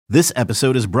This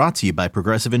episode is brought to you by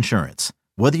Progressive Insurance.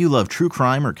 Whether you love true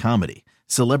crime or comedy,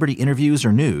 celebrity interviews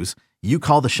or news, you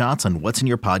call the shots on what's in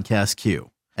your podcast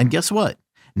queue. And guess what?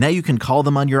 Now you can call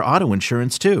them on your auto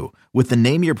insurance too with the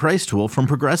Name Your Price tool from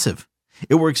Progressive.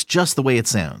 It works just the way it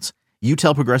sounds. You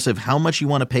tell Progressive how much you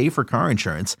want to pay for car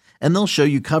insurance, and they'll show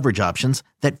you coverage options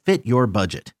that fit your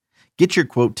budget. Get your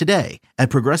quote today at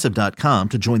Progressive.com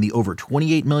to join the over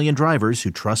 28 million drivers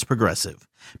who trust Progressive.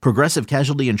 Progressive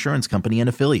Casualty Insurance Company and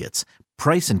Affiliates.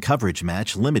 Price and coverage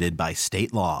match limited by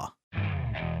state law.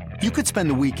 You could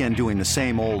spend the weekend doing the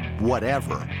same old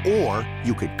whatever, or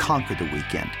you could conquer the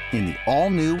weekend in the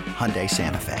all-new Hyundai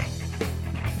Santa Fe.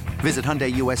 Visit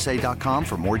HyundaiUSA.com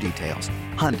for more details.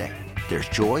 Hyundai, there's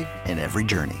joy in every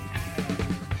journey.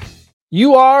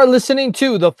 You are listening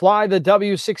to the Fly the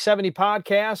W670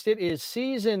 podcast. It is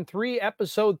season 3,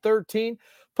 episode 13.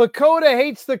 Pacoda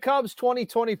Hates the Cubs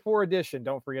 2024 edition.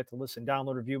 Don't forget to listen,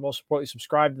 download, review, most importantly,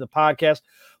 subscribe to the podcast.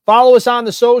 Follow us on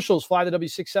the socials, Fly the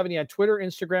W670 on Twitter,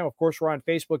 Instagram. Of course, we're on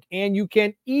Facebook, and you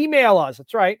can email us.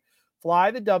 That's right.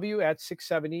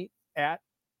 flythew670 at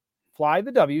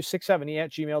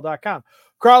gmail.com.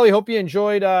 Crowley, hope you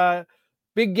enjoyed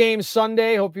big game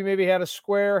Sunday. Hope you maybe had a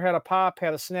square, had a pop,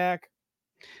 had a snack.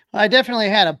 I definitely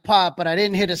had a pop, but I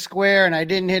didn't hit a square and I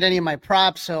didn't hit any of my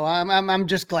props. So I'm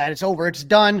just glad it's over. It's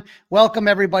done. Welcome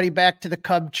everybody back to the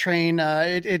Cub train.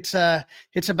 It's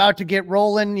about to get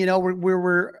rolling. You know,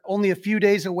 we're only a few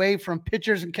days away from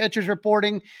pitchers and catchers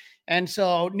reporting. And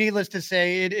so needless to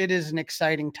say, it is an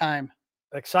exciting time.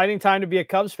 Exciting time to be a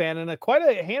Cubs fan. And quite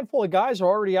a handful of guys are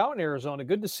already out in Arizona.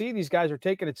 Good to see these guys are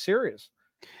taking it serious.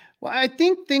 Well, I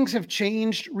think things have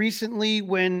changed recently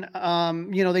when,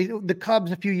 the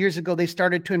Cubs a few years ago, they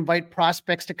started to invite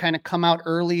prospects to kind of come out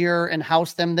earlier and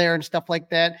house them there and stuff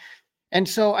like that. And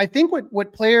so I think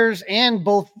what players and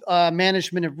both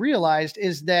management have realized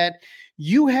is that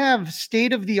you have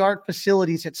state-of-the-art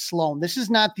facilities at Sloan. This is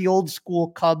not the old school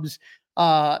Cubs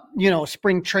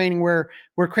spring training where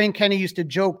Crane Kenny used to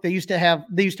joke. They used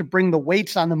to bring the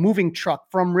weights on the moving truck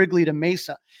from Wrigley to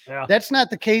Mesa. Yeah. That's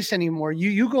not the case anymore.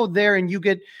 You go there and you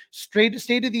get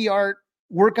state of the art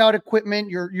workout equipment.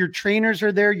 Your trainers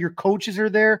are there. Your coaches are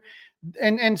there.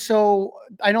 And so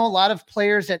I know a lot of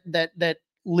players that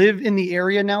live in the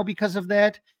area now because of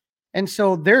that. And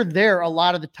so they're there a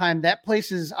lot of the time. That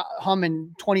place is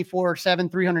humming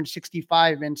 24/7,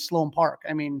 365 in Sloan Park.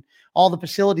 I mean, all the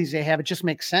facilities they have, it just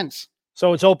makes sense.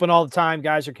 So it's open all the time.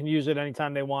 Guys can use it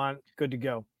anytime they want. Good to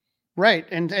go. Right.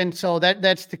 And so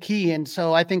that's the key. And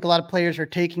so I think a lot of players are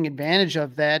taking advantage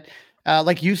of that.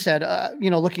 Like you said,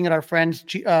 looking at our friends,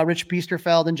 Rich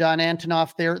Biesterfeld and John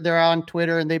Antonoff, they're on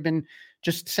Twitter and they've been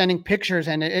just sending pictures.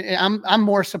 And I'm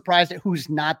more surprised at who's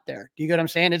not there. Do you get what I'm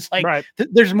saying? It's like, right.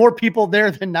 There's more people there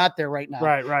than not there right now.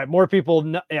 Right. More people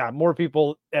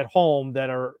at home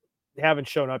that haven't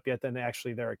shown up yet than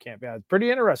actually there at camp. Yeah. It's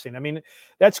pretty interesting. I mean,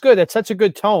 that's good. That's such a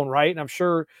good tone, right? And I'm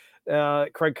sure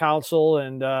Craig Counsell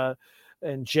and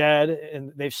Jed,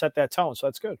 and they've set that tone. So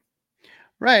that's good.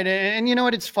 Right. And you know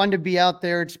what? It's fun to be out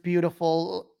there. It's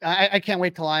beautiful. I can't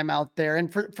wait till I'm out there.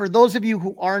 And for those of you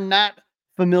who are not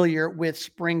familiar with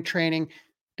spring training,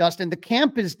 Dustin, the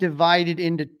camp is divided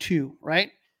into two, right?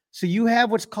 So you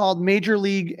have what's called major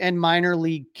league and minor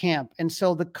league camp. And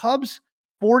so the Cubs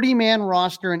 40-man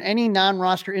roster and any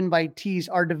non-roster invitees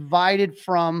are divided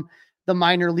from the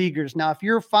minor leaguers. Now, if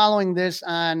you're following this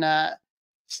on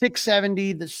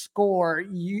 670, The Score,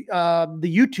 the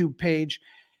YouTube page,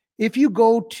 if you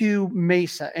go to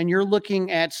Mesa and you're looking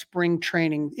at spring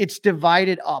training, it's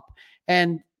divided up.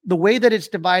 And the way that it's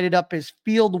divided up is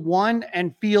field 1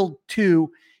 and field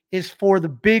 2 is for the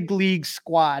big league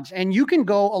squads. And you can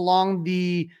go along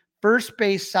the first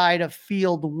base side of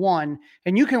field 1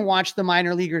 and you can watch the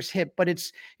minor leaguers hit, but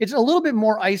it's a little bit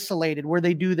more isolated where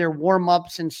they do their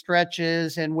warm-ups and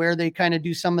stretches and where they kind of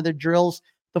do some of the drills.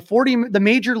 The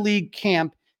major league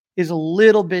camp is a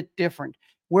little bit different.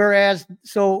 Whereas,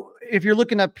 so if you're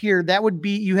looking up here, that would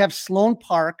be, you have Sloan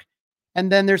Park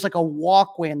and then there's like a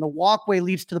walkway and the walkway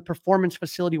leads to the performance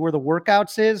facility where the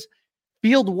workouts is.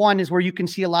 Field 1 is where you can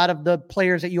see a lot of the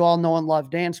players that you all know and love,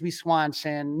 Dansby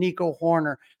Swanson, Nico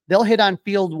Horner. They'll hit on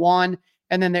field 1,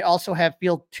 and then they also have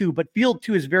field 2. But field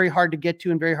 2 is very hard to get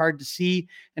to and very hard to see,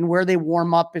 and where they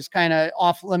warm up is kind of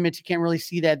off limits. You can't really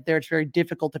see that there. It's very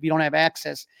difficult if you don't have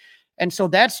access. And so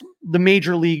that's the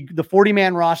major league, the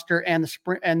 40-man roster and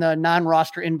the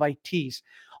non-roster invitees.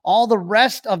 All the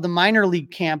rest of the minor league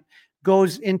camp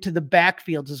goes into the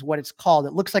backfields is what it's called.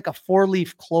 It looks like a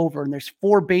 4-leaf clover, and there's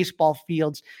 4 baseball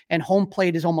fields, and home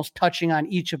plate is almost touching on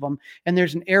each of them. And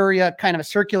there's an area, kind of a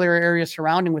circular area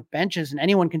surrounding with benches, and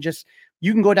anyone can just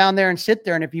you can go down there and sit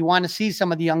there. And if you want to see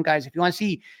some of the young guys, if you want to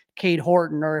see Cade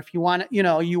Horton, or if you want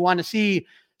to, you want to see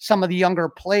some of the younger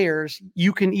players,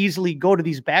 you can easily go to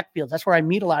these backfields. That's where I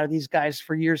meet a lot of these guys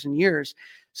for years and years.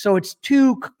 So it's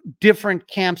two different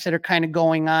camps that are kind of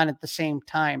going on at the same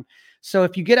time. So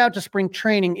if you get out to spring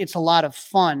training, it's a lot of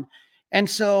fun. And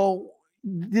so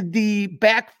the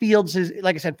backfields is,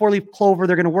 like I said, 4-leaf clover.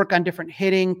 They're going to work on different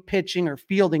hitting, pitching, or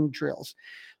fielding drills.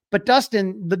 But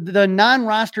Dustin, the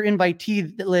non-roster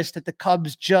invitee list that the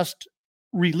Cubs just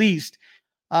released,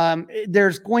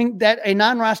 there's going that a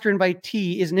non-roster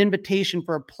invitee is an invitation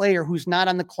for a player who's not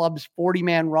on the club's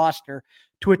 40-man roster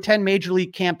to attend major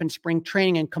league camp and spring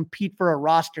training and compete for a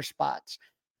roster spots.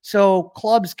 So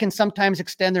clubs can sometimes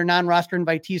extend their non-roster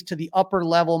invitees to the upper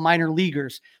level minor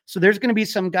leaguers. So there's going to be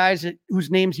some guys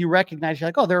whose names you recognize. You're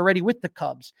like, oh, they're already with the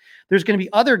Cubs. There's going to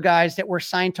be other guys that were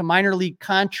signed to minor league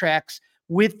contracts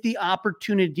with the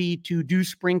opportunity to do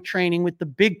spring training with the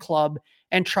big club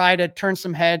and try to turn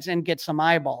some heads and get some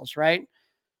eyeballs, right?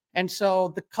 And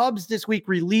so the Cubs this week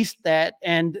released that,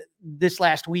 and this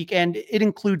last week, and it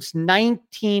includes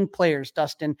 19 players,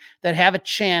 Dustin, that have a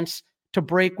chance to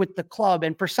break with the club.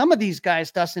 And for some of these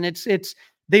guys, Dustin, it's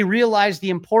they realize the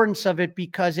importance of it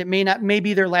because it may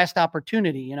be their last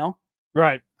opportunity,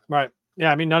 Right.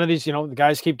 Yeah. I mean, none of these, the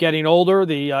guys keep getting older.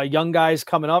 The young guys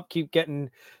coming up keep getting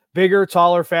bigger,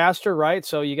 taller, faster, right?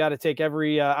 So you got to take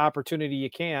every opportunity you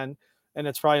can. And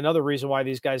it's probably another reason why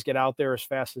these guys get out there as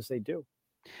fast as they do.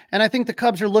 And I think the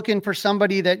Cubs are looking for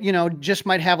somebody that, just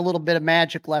might have a little bit of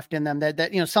magic left in them, that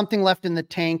something left in the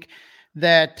tank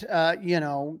that,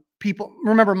 people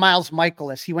remember Miles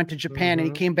Michaelis. He went to Japan and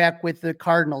he came back with the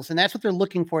Cardinals. And that's what they're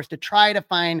looking for, is to try to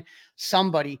find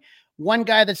somebody. One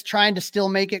guy that's trying to still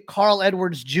make it, Carl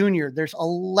Edwards Jr. There's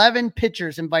 11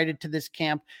 pitchers invited to this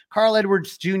camp. Carl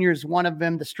Edwards Jr. is one of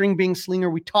them, the string being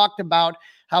slinger. We talked about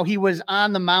how he was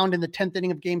on the mound in the 10th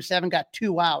inning of Game 7, got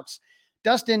 2 outs.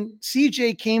 Dustin,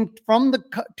 CJ came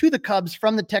to the Cubs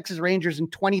from the Texas Rangers in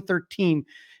 2013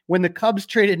 when the Cubs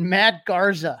traded Matt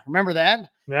Garza. Remember that?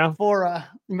 Yeah.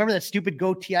 Remember that stupid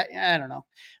goatee? I don't know.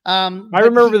 I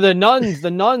remember the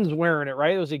nuns wearing it,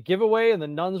 right? It was a giveaway and the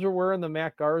nuns were wearing the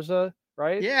Matt Garza,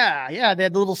 right? Yeah. They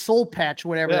had the little soul patch,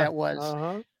 whatever that was.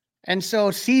 Uh-huh. And so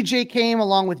CJ came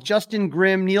along with Justin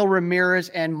Grimm, Neil Ramirez,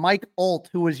 and Mike Alt,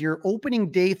 who was your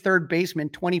opening day third baseman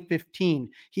 2015.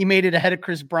 He made it ahead of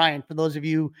Chris Bryant, for those of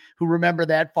you who remember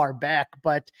that far back.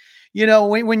 But,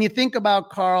 when you think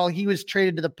about Carl, he was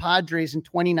traded to the Padres in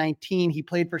 2019. He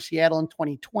played for Seattle in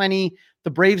 2020, the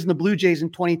Braves and the Blue Jays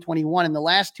in 2021. In the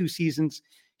last 2 seasons,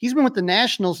 he's been with the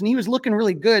Nationals, and he was looking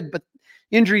really good, but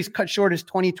injuries cut short his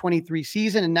 2023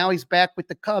 season, and now he's back with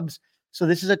the Cubs. So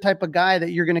this is a type of guy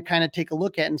that you're going to kind of take a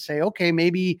look at and say, okay,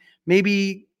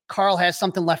 maybe Carl has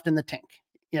something left in the tank,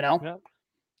 Yeah.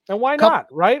 And why not,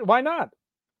 right? Why not?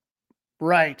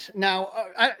 Right. Now,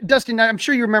 Dustin, I'm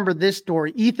sure you remember this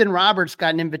story. Ethan Roberts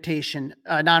got an invitation,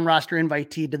 non-roster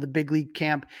invitee to the big league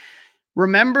camp.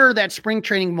 Remember that spring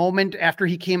training moment after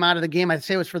he came out of the game? I'd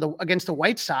say it was against the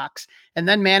White Sox. And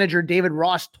then manager David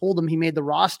Ross told him he made the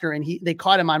roster, and they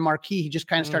caught him on marquee. He just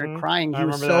kind of started crying. He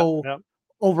was so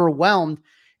overwhelmed,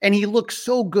 and he looked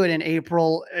so good in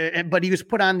April, but he was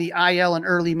put on the IL in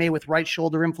early May with right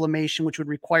shoulder inflammation, which would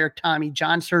require Tommy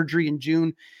John surgery in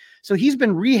June. So he's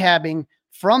been rehabbing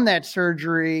from that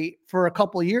surgery for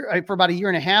about a year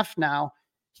and a half now.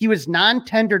 He was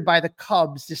non-tendered by the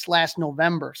Cubs this last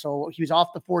November. So he was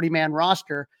off the 40-man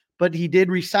roster, but he did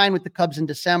re-sign with the Cubs in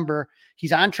December.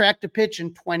 He's on track to pitch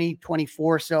in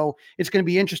 2024. So it's going to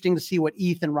be interesting to see what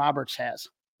Ethan Roberts has.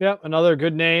 Yeah, another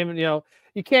good name.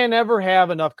 You can't ever have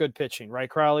enough good pitching, right,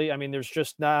 Crowley? I mean, there's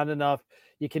just not enough.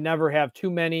 You can never have too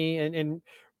many. And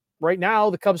right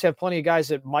now, the Cubs have plenty of guys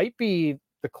that might be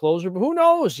the closer, but who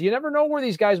knows? You never know where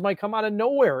these guys might come out of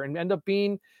nowhere and end up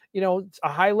being, a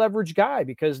high leverage guy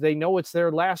because they know it's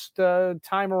their last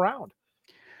time around.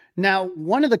 Now,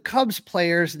 one of the Cubs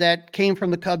players that came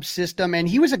from the Cubs system, and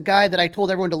he was a guy that I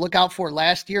told everyone to look out for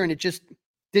last year, and it just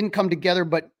didn't come together,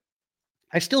 but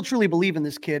I still truly believe in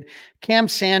this kid, Cam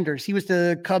Sanders. He was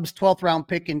the Cubs 12th round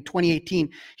pick in 2018.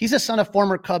 He's a son of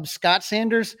former Cubs Scott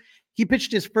Sanders. He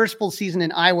pitched his first full season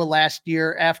in Iowa last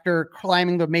year after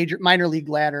climbing the minor league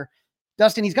ladder.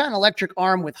 Dustin, he's got an electric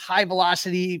arm with high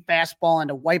velocity fastball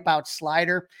and a wipeout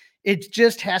slider. It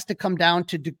just has to come down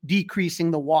to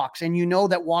decreasing the walks. And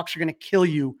that walks are going to kill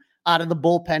you out of the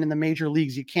bullpen in the major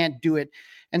leagues. You can't do it.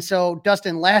 And so,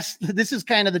 Dustin, this is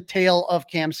kind of the tale of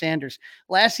Cam Sanders.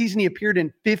 Last season, he appeared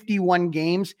in 51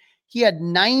 games. He had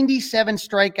 97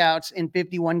 strikeouts in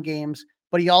 51 games,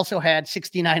 but he also had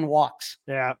 69 walks.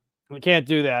 Yeah, we can't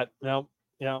do that. No,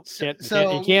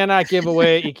 You cannot give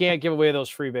away. You can't give away those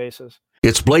free bases.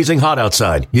 It's blazing hot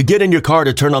outside. You get in your car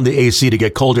to turn on the AC to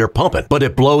get cold air pumping, but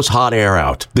it blows hot air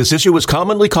out. This issue is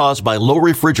commonly caused by low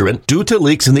refrigerant due to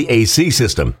leaks in the AC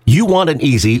system. You want an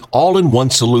easy,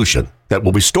 all-in-one solution that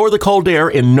will restore the cold air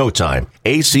in no time.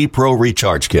 AC Pro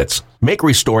Recharge Kits make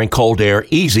restoring cold air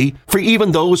easy for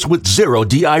even those with zero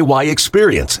DIY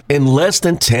experience in less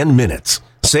than 10 minutes.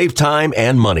 Save time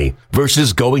and money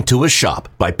versus going to a shop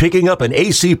by picking up an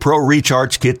AC Pro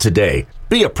Recharge Kit today.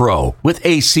 Be a pro with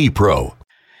AC Pro.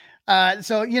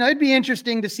 So, it'd be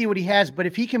interesting to see what he has, but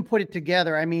if he can put it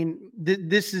together, I mean,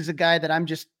 this is a guy that I'm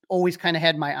just always kind of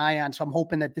had my eye on. So I'm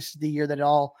hoping that this is the year that it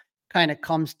all kind of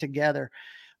comes together.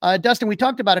 Dustin, we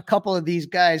talked about a couple of these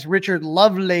guys, Richard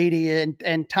Lovelady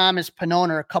and Thomas Pannone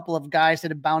are a couple of guys that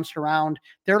have bounced around.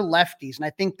 They're lefties. And I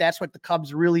think that's what the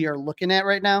Cubs really are looking at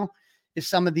right now is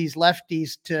some of these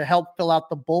lefties to help fill out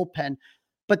the bullpen.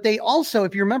 But they also,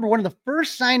 if you remember, one of the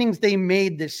first signings they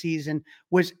made this season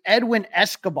was Edwin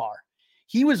Escobar.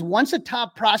 He was once a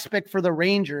top prospect for the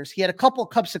Rangers. He had a couple of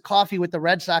cups of coffee with the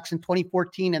Red Sox in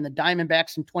 2014 and the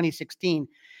Diamondbacks in 2016.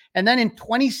 And then in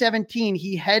 2017,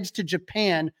 he heads to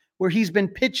Japan, where he's been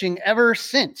pitching ever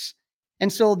since.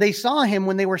 And so they saw him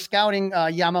when they were scouting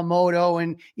Yamamoto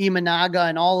and Imanaga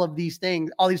and all of these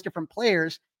things, all these different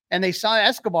players. And they saw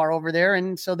Escobar over there.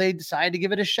 And so they decided to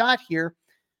give it a shot here.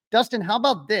 Dustin, how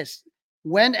about this?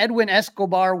 When Edwin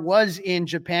Escobar was in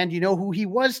Japan, do you know who he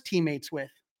was teammates with?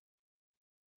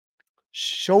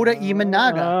 Shota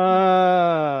Imanaga.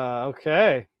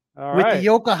 Okay. All with right. the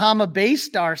Yokohama Bay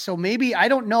Star. So maybe, I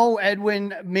don't know,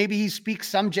 Edwin, maybe he speaks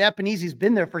some Japanese. He's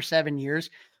been there for 7 years,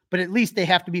 but at least they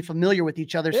have to be familiar with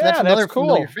each other. So that's another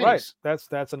familiar face. Right.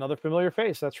 That's another familiar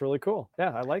face. That's really cool.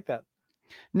 Yeah, I like that.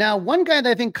 Now, one guy that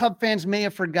I think Cub fans may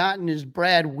have forgotten is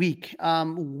Brad Week.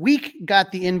 Week got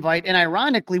the invite, and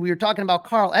ironically, we were talking about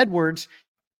Carl Edwards.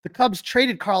 The Cubs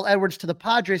traded Carl Edwards to the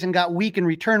Padres and got Week in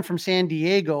return from San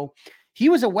Diego. He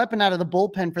was a weapon out of the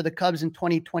bullpen for the Cubs in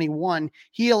 2021.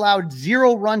 He allowed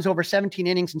 0 runs over 17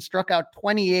 innings and struck out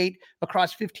 28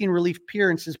 across 15 relief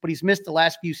appearances, but he's missed the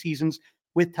last few seasons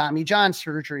with Tommy John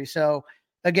surgery. So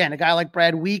again, a guy like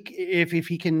Brad Week, if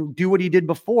he can do what he did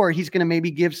before, he's going to maybe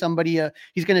give somebody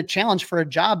he's going to challenge for a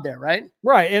job there, right?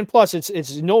 Right. And plus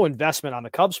it's no investment on the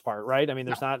Cubs part, right? I mean,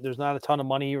 there's not a ton of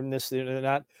money in this. They're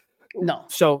not. No.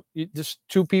 So just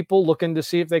two people looking to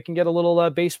see if they can get a little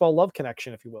baseball love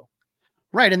connection, if you will.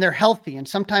 Right. And they're healthy. And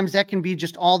sometimes that can be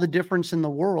just all the difference in the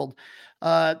world.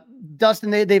 Dustin,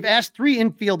 they've asked 3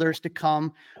 infielders to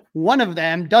come. One of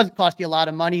them does cost you a lot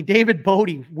of money. David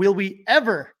Bodie. Will we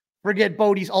ever forget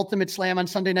Bodie's ultimate slam on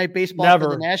Sunday Night Baseball for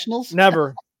the Nationals?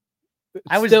 Never.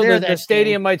 I was there. The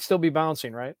stadium might still be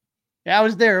bouncing, right? Yeah, I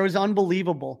was there. It was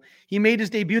unbelievable. He made his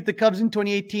debut at the Cubs in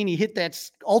 2018. He hit that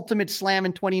ultimate slam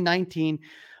in 2019.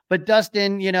 But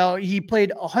Dustin, he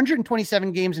played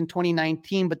 127 games in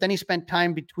 2019, but then he spent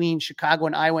time between Chicago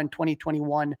and Iowa in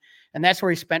 2021. And that's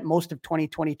where he spent most of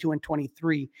 2022 and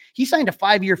 23. He signed a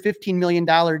 5-year, $15 million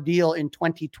deal in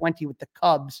 2020 with the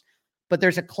Cubs, but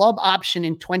there's a club option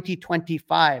in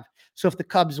 2025. So if the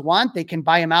Cubs want, they can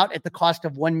buy him out at the cost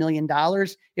of $1 million.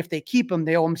 If they keep him,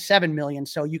 they owe him $7 million.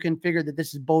 So you can figure that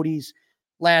this is Bodie's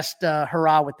last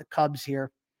hurrah with the Cubs here.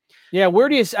 Yeah. Where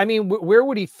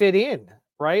would he fit in?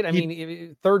 Right. I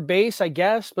mean, third base, I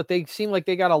guess, but they seem like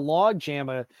they got a log jam,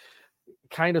 a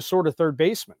kind of sort of third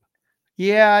baseman.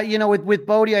 Yeah. With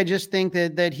Bodie, I just think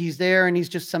that he's there and he's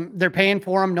just they're paying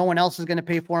for him. No one else is going to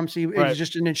pay for him. So it's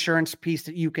just an insurance piece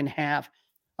that you can have.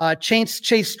 Chase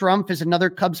Strumpf is another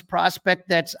Cubs prospect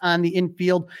that's on the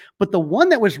infield, but the one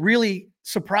that was really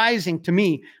surprising to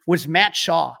me was Matt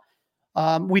Shaw.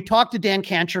 We talked to Dan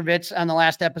Kantrovitz on the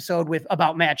last episode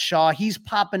about Matt Shaw. He's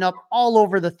popping up all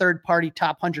over the third-party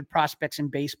top 100 prospects in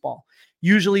baseball,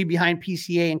 usually behind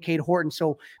PCA and Cade Horton.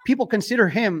 So people consider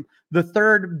him the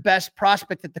third best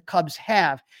prospect that the Cubs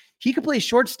have. He could play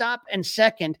shortstop and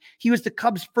second. He was the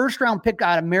Cubs' first-round pick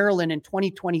out of Maryland in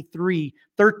 2023,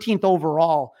 13th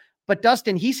overall. But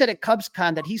Dustin, he said at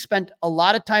CubsCon that he spent a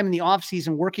lot of time in the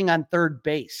offseason working on third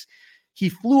base. He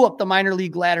flew up the minor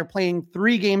league ladder, playing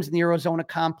 3 games in the Arizona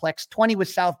complex, 20 with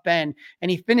South Bend,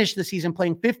 and he finished the season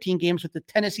playing 15 games with the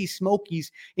Tennessee Smokies,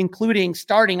 including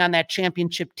starting on that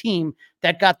championship team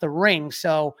that got the ring.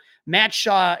 So Matt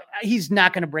Shaw, he's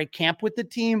not going to break camp with the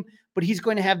team, but he's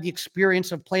going to have the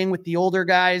experience of playing with the older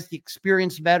guys, the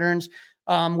experienced veterans,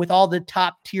 with all the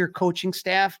top tier coaching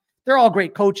staff. They're all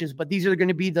great coaches, but these are going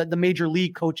to be the major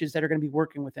league coaches that are going to be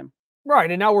working with him.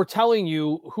 Right. And now we're telling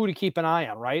you who to keep an eye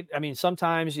on, right? I mean,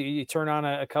 sometimes you turn on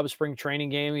a Cubs spring training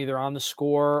game, either on the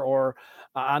Score or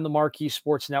on the Marquee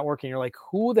Sports Network, and you're like,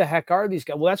 who the heck are these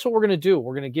guys? Well, that's what we're going to do.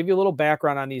 We're going to give you a little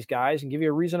background on these guys and give you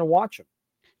a reason to watch them.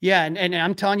 Yeah, and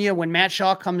I'm telling you, when Matt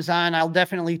Shaw comes on, I'll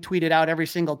definitely tweet it out every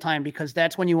single time, because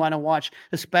that's when you want to watch,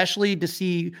 especially to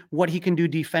see what he can do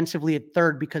defensively at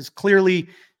third, because clearly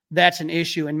that's an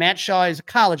issue. And Matt Shaw is a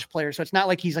college player, so it's not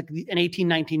like he's like an 18,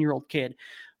 19-year-old kid.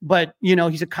 But,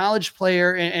 he's a college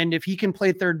player, and if he can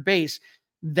play third base,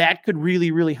 that could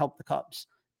really, really help the Cubs.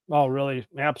 Oh, really?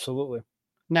 Absolutely.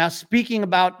 Now, speaking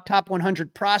about top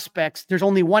 100 prospects, there's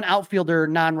only one outfielder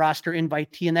non-roster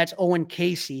invitee, and that's Owen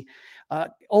Casey.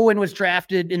 Owen was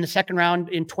drafted in the second round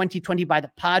in 2020 by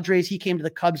the Padres. He came to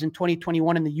the Cubs in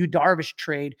 2021 in the Yu Darvish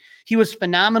trade. He was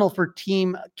phenomenal for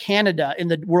Team Canada in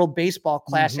the World Baseball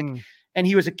Classic. Mm-hmm. And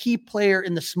he was a key player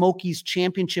in the Smokies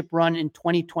championship run in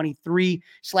 2023,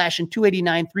 slashing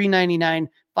 289, 399,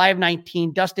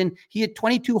 519. Dustin, he had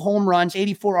 22 home runs,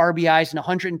 84 RBIs in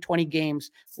 120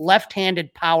 games,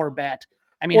 left-handed power bat.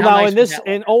 I mean, well, now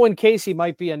and Owen Casey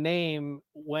might be a name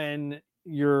when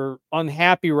you're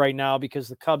unhappy right now because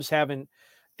the Cubs haven't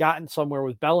gotten somewhere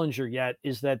with Bellinger yet,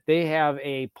 is that they have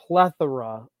a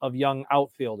plethora of young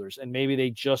outfielders, and maybe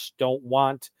they just don't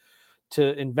want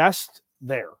to invest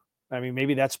there. I mean,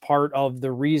 maybe that's part of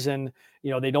the reason,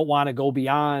 they don't want to go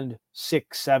beyond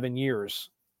 6-7 years,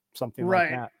 something like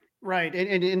that. Right.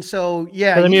 And so,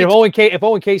 yeah. I mean, if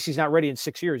Owen Casey's not ready in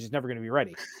 6 years, he's never going to be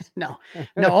ready. No,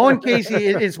 Owen Casey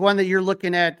is one that you're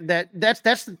looking at.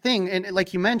 That's the thing. And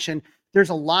like you mentioned, there's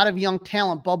a lot of young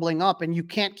talent bubbling up, and you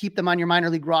can't keep them on your minor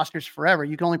league rosters forever.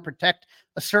 You can only protect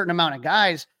a certain amount of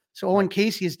guys. So Owen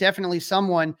Casey is definitely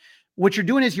someone. What you're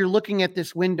doing is you're looking at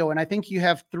this window, and I think you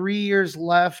have 3 years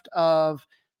left of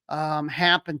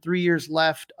Happ and 3 years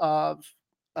left of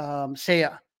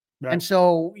Seiya. Right. And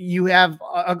so you have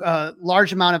a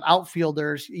large amount of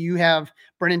outfielders. You have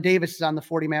Brennan Davis is on the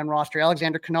 40-man roster,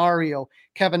 Alexander Canario,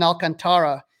 Kevin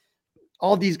Alcantara,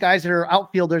 all these guys that are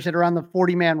outfielders that are on the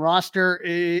 40-man roster,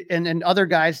 and other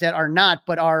guys that are not,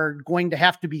 but are going to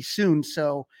have to be soon.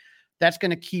 So that's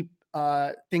going to keep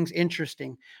things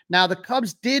interesting. Now, the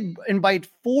Cubs did invite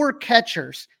 4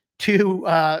 catchers to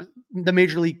the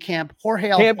major league camp. Jorge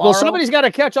Alfaro. Well, somebody's got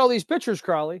to catch all these pitchers,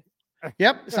 Crowley.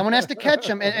 Yep, someone has to catch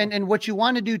them. And what you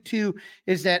want to do too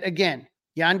is that, again,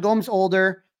 Yan Gomes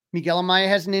older, Miguel Amaya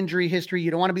has an injury history. You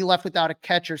don't want to be left without a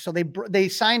catcher. So they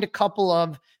signed a couple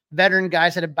of veteran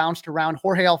guys that have bounced around.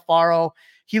 Jorge Alfaro,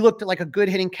 he looked like a good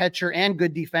hitting catcher and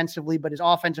good defensively, but his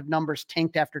offensive numbers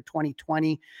tanked after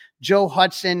 2020. Joe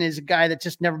Hudson is a guy that's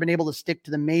just never been able to stick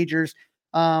to the majors.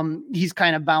 He's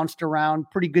kind of bounced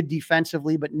around, pretty good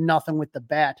defensively, but nothing with the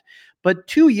bat. But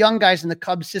 2 young guys in the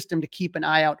Cubs system to keep an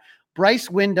eye out. Bryce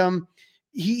Wyndham,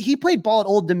 he played ball at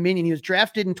Old Dominion. He was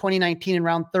drafted in 2019 in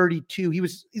round 32.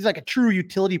 He's like a true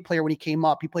utility player when he came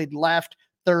up. He played left,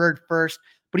 third, first.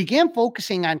 But he began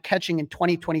focusing on catching in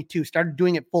 2022, started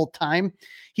doing it full time.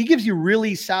 He gives you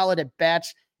really solid at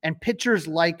bats, and pitchers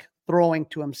like throwing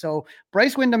to him. So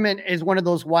Bryce Wyndham is one of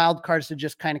those wild cards to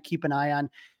just kind of keep an eye on.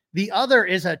 The other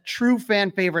is a true fan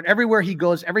favorite. Everywhere he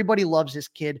goes, everybody loves this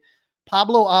kid,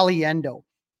 Pablo Aliendo.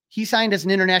 He signed as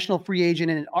an international free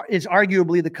agent and is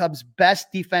arguably the Cubs' best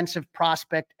defensive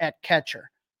prospect at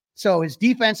catcher. So his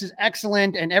defense is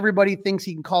excellent, and everybody thinks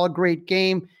he can call a great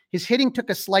game. His hitting took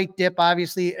a slight dip,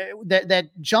 obviously. That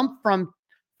jump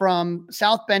from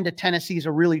South Bend to Tennessee is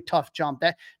a really tough jump.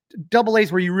 That Double A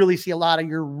is where you really see a lot of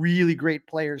your really great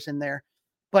players in there.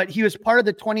 But he was part of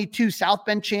the 22 South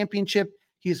Bend championship.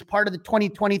 He is part of the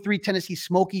 2023 Tennessee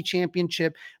Smoky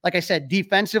championship. Like I said,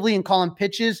 defensively and calling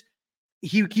pitches,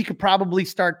 he could probably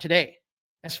start today.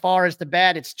 As far as the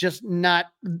bat, it's just not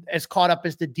as caught up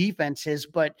as the defense is,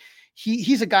 but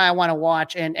he's a guy I want to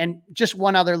watch. And just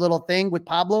one other little thing with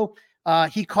Pablo,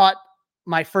 he caught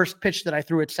my first pitch that I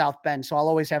threw at South Bend. So I'll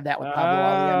always have that with Pablo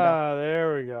Aliendo.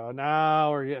 There we go.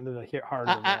 Now we're getting to the heart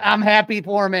of it. I'm happy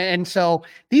for him. And so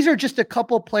these are just a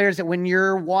couple of players that when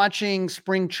you're watching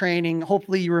spring training,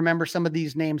 hopefully you remember some of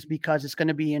these names because it's going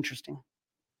to be interesting.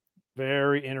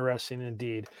 Very interesting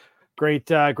indeed. Great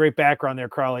background there,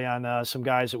 Crowley, on some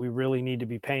guys that we really need to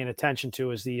be paying attention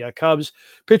to as the Cubs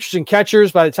pitchers and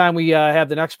catchers. By the time we have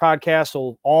the next podcast,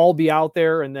 will all be out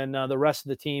there, and then the rest of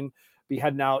the team be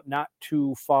heading out not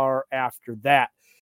too far after that.